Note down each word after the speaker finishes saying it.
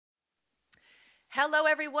Hello,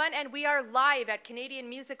 everyone, and we are live at Canadian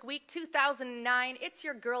Music Week 2009. It's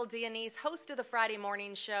your girl, Dionise, host of the Friday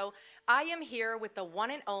Morning Show. I am here with the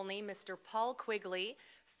one and only Mr. Paul Quigley,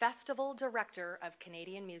 Festival Director of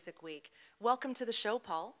Canadian Music Week. Welcome to the show,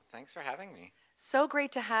 Paul. Thanks for having me. So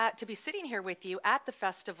great to be sitting here with you at the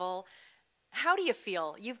festival. How do you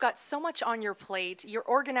feel? You've got so much on your plate. You're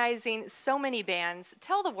organizing so many bands.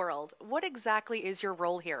 Tell the world, what exactly is your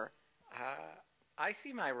role here? I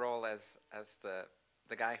see my role as the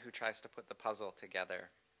guy who tries to put the puzzle together.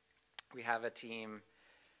 We have a team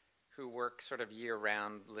who work sort of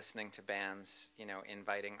year-round listening to bands,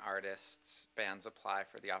 inviting artists. Bands apply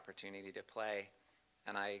for the opportunity to play,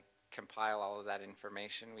 and I compile all of that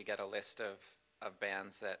information. We get a list of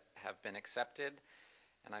bands that have been accepted,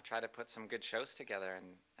 and I try to put some good shows together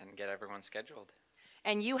and get everyone scheduled.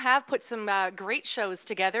 And you have put some great shows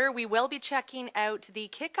together. We will be checking out the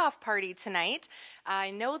kickoff party tonight. I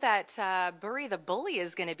know that Burry the Bully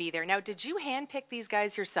is going to be there. Now, did you handpick these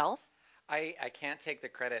guys yourself? I can't take the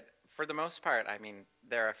credit. For the most part, I mean,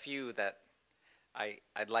 there are a few that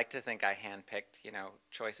I'd like to think I handpicked,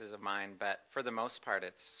 choices of mine. But for the most part,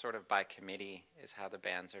 it's sort of by committee is how the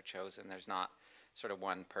bands are chosen. There's not sort of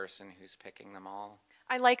one person who's picking them all.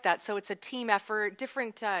 I like that. So it's a team effort,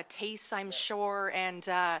 different tastes, I'm sure, and,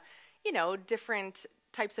 different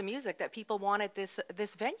types of music that people want at this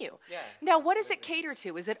venue. Yeah, now, what does it cater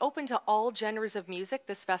to? Is it open to all genres of music,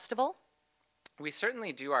 this festival? We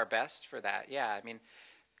certainly do our best for that, yeah. I mean,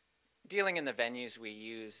 dealing in the venues, we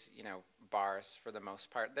use, bars for the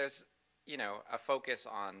most part. There's, a focus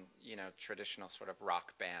on, traditional sort of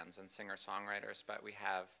rock bands and singer-songwriters, but we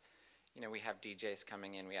have DJs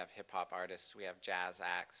coming in, we have hip-hop artists, we have jazz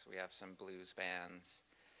acts, we have some blues bands,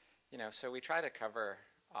 so we try to cover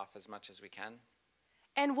off as much as we can.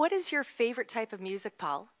 And what is your favorite type of music,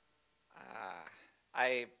 Paul?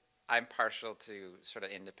 I'm partial to sort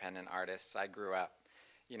of independent artists. I grew up,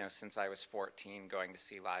 since I was 14 going to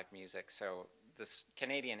see live music, so this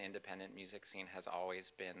Canadian independent music scene has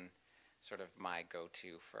always been sort of my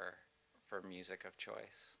go-to for music of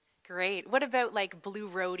choice. Great. What about like Blue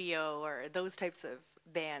Rodeo or those types of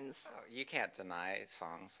bands? Oh, you can't deny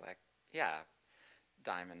songs like,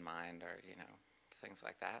 Diamond Mind or, things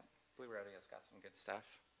like that. Blue Rodeo's got some good stuff.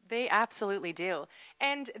 They absolutely do.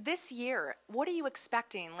 And this year, what are you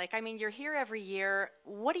expecting? You're here every year.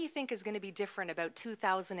 What do you think is going to be different about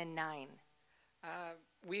 2009?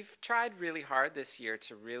 We've tried really hard this year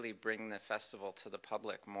to really bring the festival to the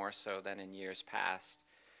public more so than in years past.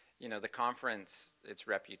 The conference, its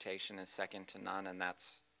reputation is second to none, and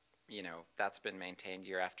that's been maintained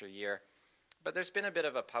year after year. But there's been a bit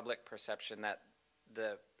of a public perception that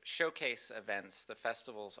the showcase events, the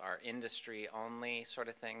festivals, are industry-only sort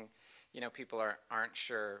of thing. People aren't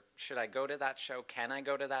sure, should I go to that show? Can I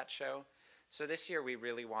go to that show? So this year we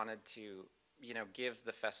really wanted to, give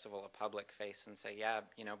the festival a public face and say,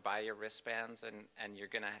 buy your wristbands and you're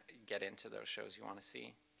going to get into those shows you want to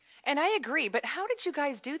see. And I agree, but how did you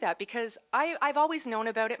guys do that? Because I've always known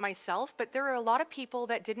about it myself, but there are a lot of people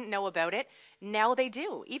that didn't know about it. Now they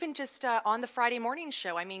do. Even just on the Friday morning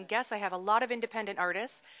show. I have a lot of independent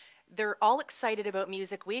artists. They're all excited about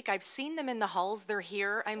Music Week. I've seen them in the halls. They're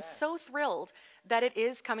here. I'm so thrilled that it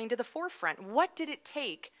is coming to the forefront. What did it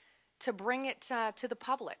take to bring it to the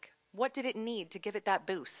public? What did it need to give it that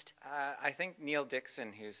boost? I think Neil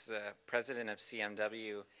Dixon, who's the president of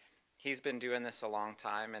CMW, he's been doing this a long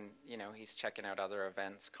time, and he's checking out other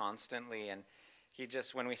events constantly, and he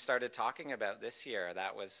just, when we started talking about this year,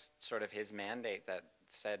 that was sort of his mandate that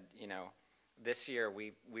said, this year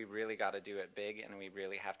we really got to do it big, and we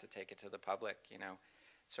really have to take it to the public.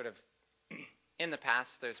 Sort of in the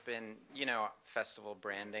past there's been festival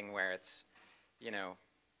branding where it's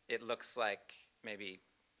it looks like maybe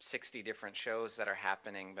 60 different shows that are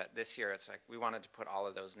happening, but this year it's like we wanted to put all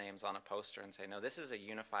of those names on a poster and say, no, this is a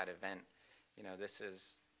unified event. This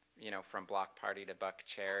is, from Block Party to Buck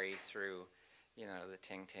Cherry through, the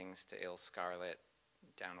Ting Tings to Ill Scarlet,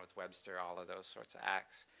 down with Webster, all of those sorts of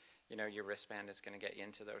acts. Your wristband is going to get you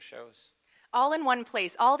into those shows. All in one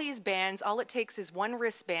place, all these bands, all it takes is one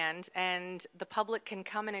wristband, and the public can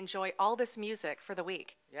come and enjoy all this music for the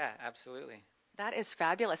week. Yeah, absolutely. That is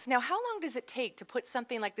fabulous. Now, how long does it take to put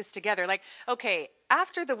something like this together? Okay,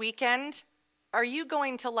 after the weekend, are you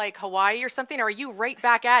going to Hawaii or something, or are you right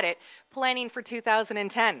back at it, planning for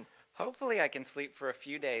 2010? Hopefully I can sleep for a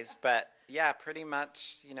few days, but yeah, pretty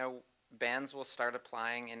much, bands will start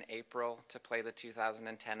applying in April to play the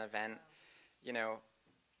 2010 event.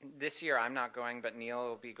 This year I'm not going, but Neil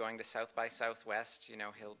will be going to South by Southwest.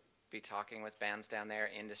 He'll be talking with bands down there,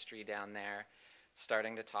 industry down there.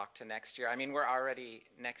 starting to talk to next year. I mean, we're already,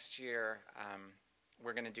 next year,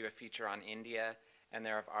 we're going to do a feature on India, and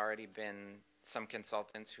there have already been some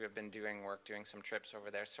consultants who have been doing work, doing some trips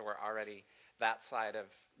over there. So we're already, that side of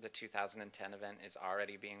the 2010 event is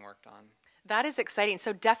already being worked on. That is exciting.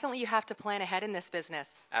 So definitely you have to plan ahead in this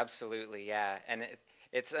business. Absolutely, yeah. And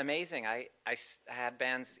it's amazing. I had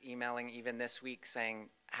bands emailing even this week saying,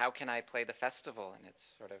 how can I play the festival? And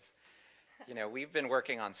it's sort of, we've been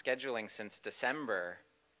working on scheduling since December,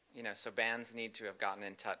 so bands need to have gotten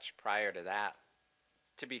in touch prior to that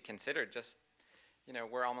to be considered. Just,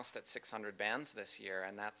 we're almost at 600 bands this year,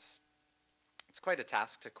 and it's quite a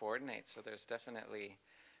task to coordinate. So there's definitely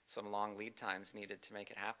some long lead times needed to make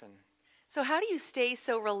it happen. So how do you stay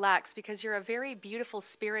so relaxed? Because you're a very beautiful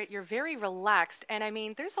spirit. You're very relaxed. And I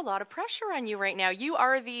mean, there's a lot of pressure on you right now. You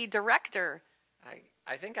are the director.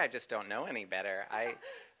 I think I just don't know any better.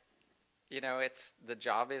 It's, the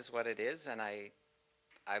job is what it is, and I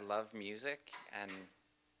love music, and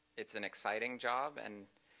it's an exciting job, and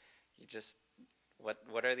you just,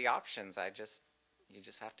 what are the options? You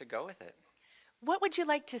just have to go with it. What would you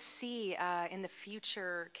like to see in the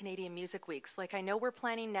future Canadian Music Weeks? Like, I know we're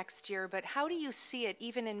planning next year, but how do you see it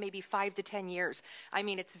even in maybe 5 to 10 years? I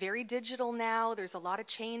mean, it's very digital now. There's a lot of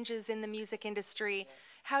changes in the music industry.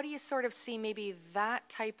 How do you sort of see maybe that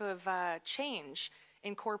type of change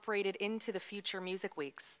incorporated into the future Music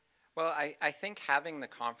Weeks? Well, I think having the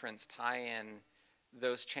conference tie-in,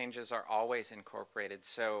 those changes are always incorporated.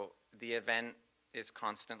 So the event is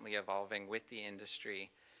constantly evolving with the industry.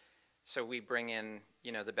 So we bring in,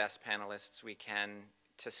 the best panelists we can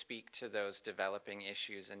to speak to those developing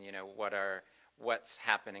issues and, what's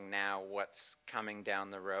happening now, what's coming down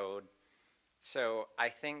the road. So I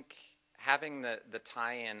think having the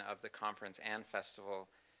tie-in of the conference and festival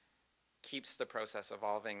keeps the process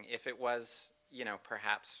evolving. If it was,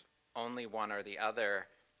 perhaps only one or the other,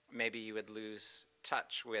 maybe you would lose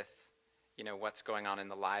touch with, what's going on in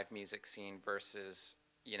the live music scene versus,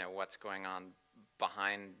 what's going on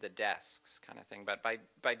behind the desks kind of thing. But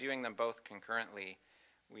by doing them both concurrently,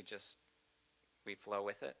 we flow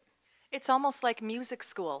with it. It's almost like music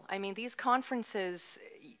school. I mean, these conferences,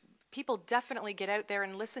 people definitely get out there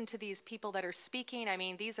and listen to these people that are speaking. I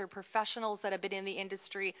mean, these are professionals that have been in the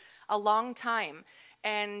industry a long time.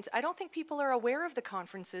 And I don't think people are aware of the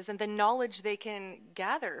conferences and the knowledge they can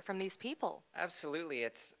gather from these people. Absolutely.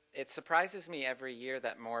 It surprises me every year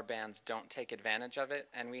that more bands don't take advantage of it.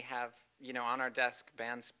 And we have, on our desk,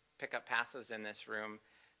 bands pick up passes in this room.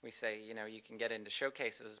 We say, you can get into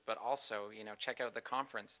showcases, but also, check out the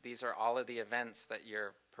conference. These are all of the events that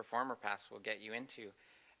your performer pass will get you into.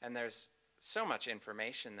 And there's so much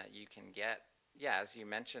information that you can get. Yeah, as you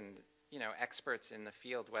mentioned, experts in the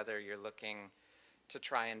field, whether you're looking to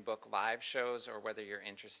try and book live shows or whether you're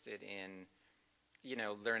interested in,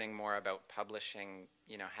 learning more about publishing,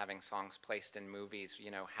 having songs placed in movies,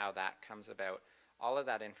 how that comes about. All of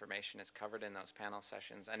that information is covered in those panel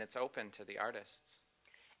sessions, and it's open to the artists.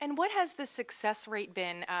 And what has the success rate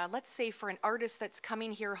been, let's say, for an artist that's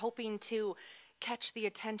coming here hoping to catch the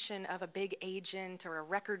attention of a big agent or a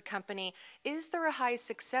record company? Is there a high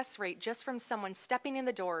success rate just from someone stepping in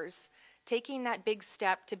the doors, taking that big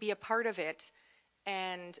step to be a part of it,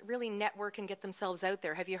 and really network and get themselves out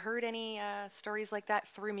there? Have you heard any stories like that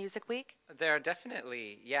through Music Week? There are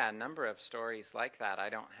definitely, a number of stories like that. I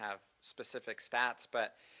don't have specific stats,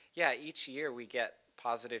 but each year we get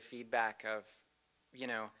positive feedback of,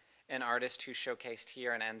 an artist who showcased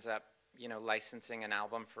here and ends up, licensing an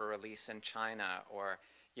album for release in China, or,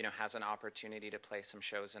 has an opportunity to play some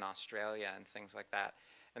shows in Australia and things like that.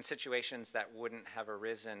 And situations that wouldn't have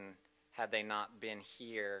arisen had they not been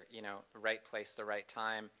here, the right place, the right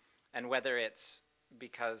time. And whether it's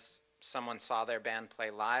because someone saw their band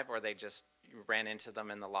play live or they just ran into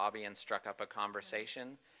them in the lobby and struck up a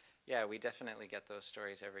conversation, we definitely get those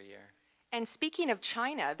stories every year. And speaking of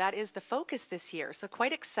China, that is the focus this year, so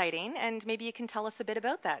quite exciting, and maybe you can tell us a bit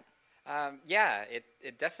about that.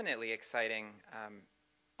 It definitely exciting.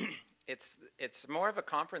 It's more of a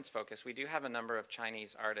conference focus. We do have a number of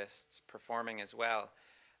Chinese artists performing as well,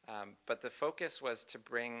 but the focus was to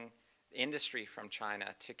bring industry from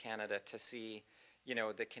China to Canada to see,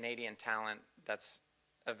 the Canadian talent that's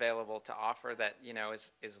available to offer that,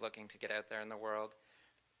 is looking to get out there in the world.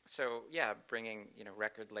 So bringing,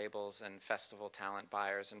 record labels and festival talent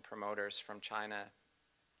buyers and promoters from China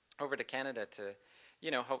over to Canada to,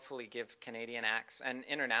 hopefully give Canadian acts and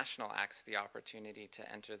international acts the opportunity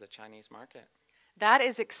to enter the Chinese market. That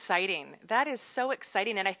is exciting. That is so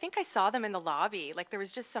exciting. And I think I saw them in the lobby. Like, there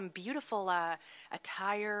was just some beautiful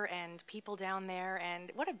attire and people down there.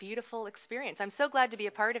 And what a beautiful experience. I'm so glad to be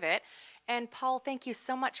a part of it. And Paul, thank you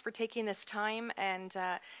so much for taking this time and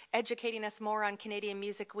educating us more on Canadian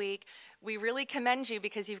Music Week. We really commend you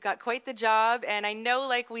because you've got quite the job, and I know,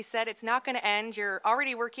 like we said, it's not going to end. You're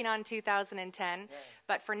already working on 2010, yeah.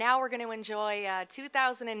 But for now, we're going to enjoy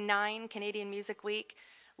 2009 Canadian Music Week.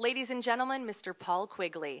 Ladies and gentlemen, Mr. Paul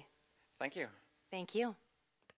Quigley. Thank you. Thank you.